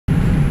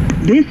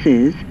This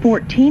is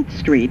 14th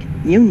Street,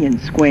 Union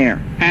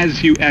Square.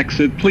 As you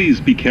exit,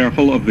 please be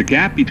careful of the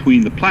gap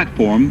between the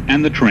platform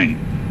and the train.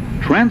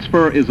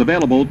 Transfer is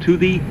available to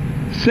the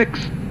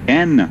 6,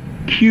 N,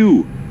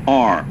 Q,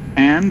 R,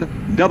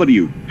 and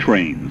W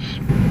trains.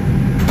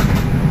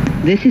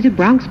 This is a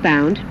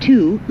Bronx-bound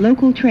 2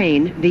 local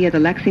train via the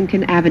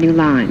Lexington Avenue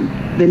line.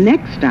 The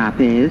next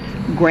stop is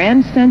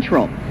Grand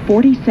Central,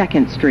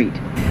 42nd Street.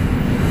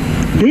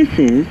 This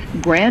is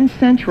Grand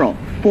Central,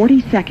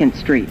 42nd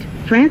Street.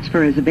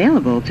 Transfer is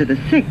available to the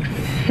 6,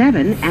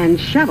 7, and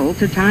shuttle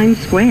to Times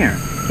Square.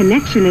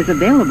 Connection is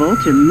available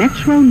to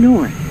Metro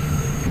North.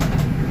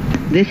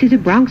 This is a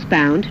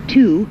Bronx-bound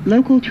 2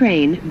 local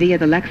train via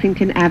the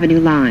Lexington Avenue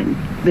line.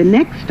 The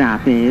next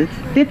stop is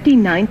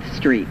 59th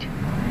Street.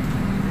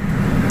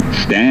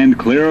 Stand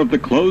clear of the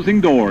closing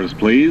doors,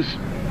 please.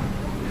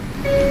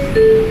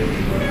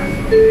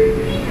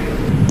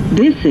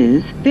 This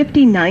is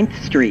 59th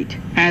Street.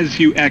 As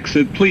you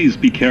exit, please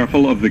be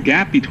careful of the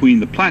gap between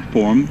the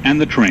platform and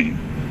the train.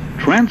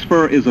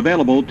 Transfer is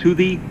available to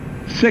the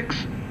 6,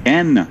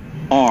 N,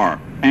 R,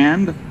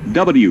 and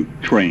W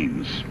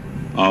trains.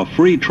 A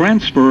free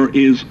transfer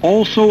is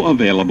also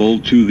available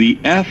to the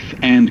F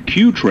and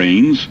Q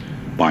trains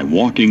by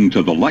walking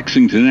to the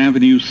Lexington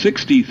Avenue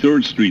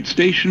 63rd Street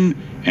station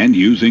and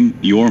using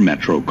your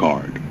Metro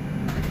card.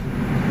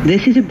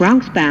 This is a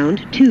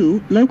Bronx-bound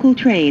 2 local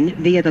train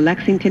via the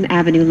Lexington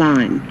Avenue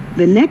line.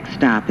 The next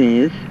stop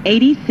is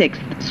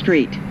 86th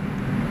Street.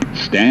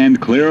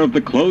 Stand clear of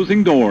the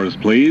closing doors,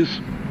 please.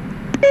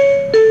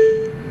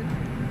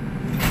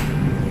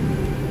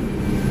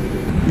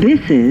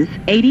 This is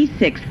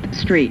 86th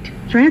Street.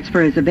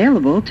 Transfer is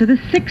available to the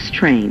 6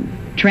 train.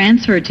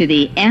 Transfer to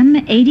the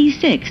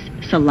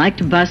M86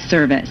 Select Bus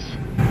Service.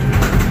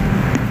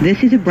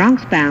 This is a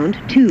Bronx-bound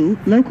 2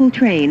 local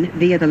train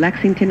via the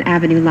Lexington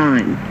Avenue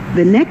line.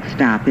 The next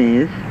stop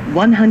is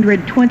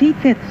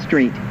 125th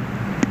Street.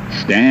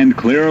 Stand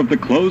clear of the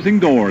closing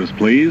doors,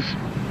 please.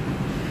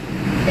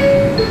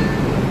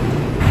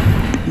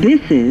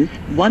 This is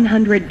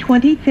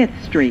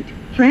 125th Street.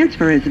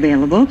 Transfer is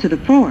available to the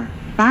 4,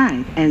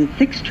 5, and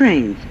 6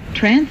 trains.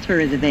 Transfer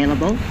is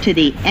available to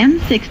the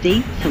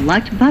M60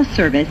 Select Bus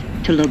Service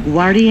to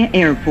LaGuardia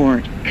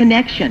Airport.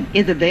 Connection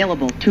is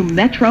available to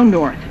Metro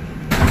North.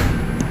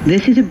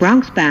 This is a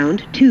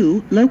Bronx-bound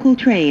 2 local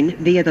train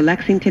via the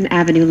Lexington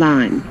Avenue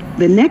line.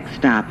 The next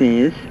stop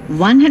is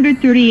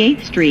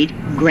 138th Street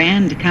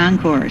Grand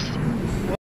Concourse.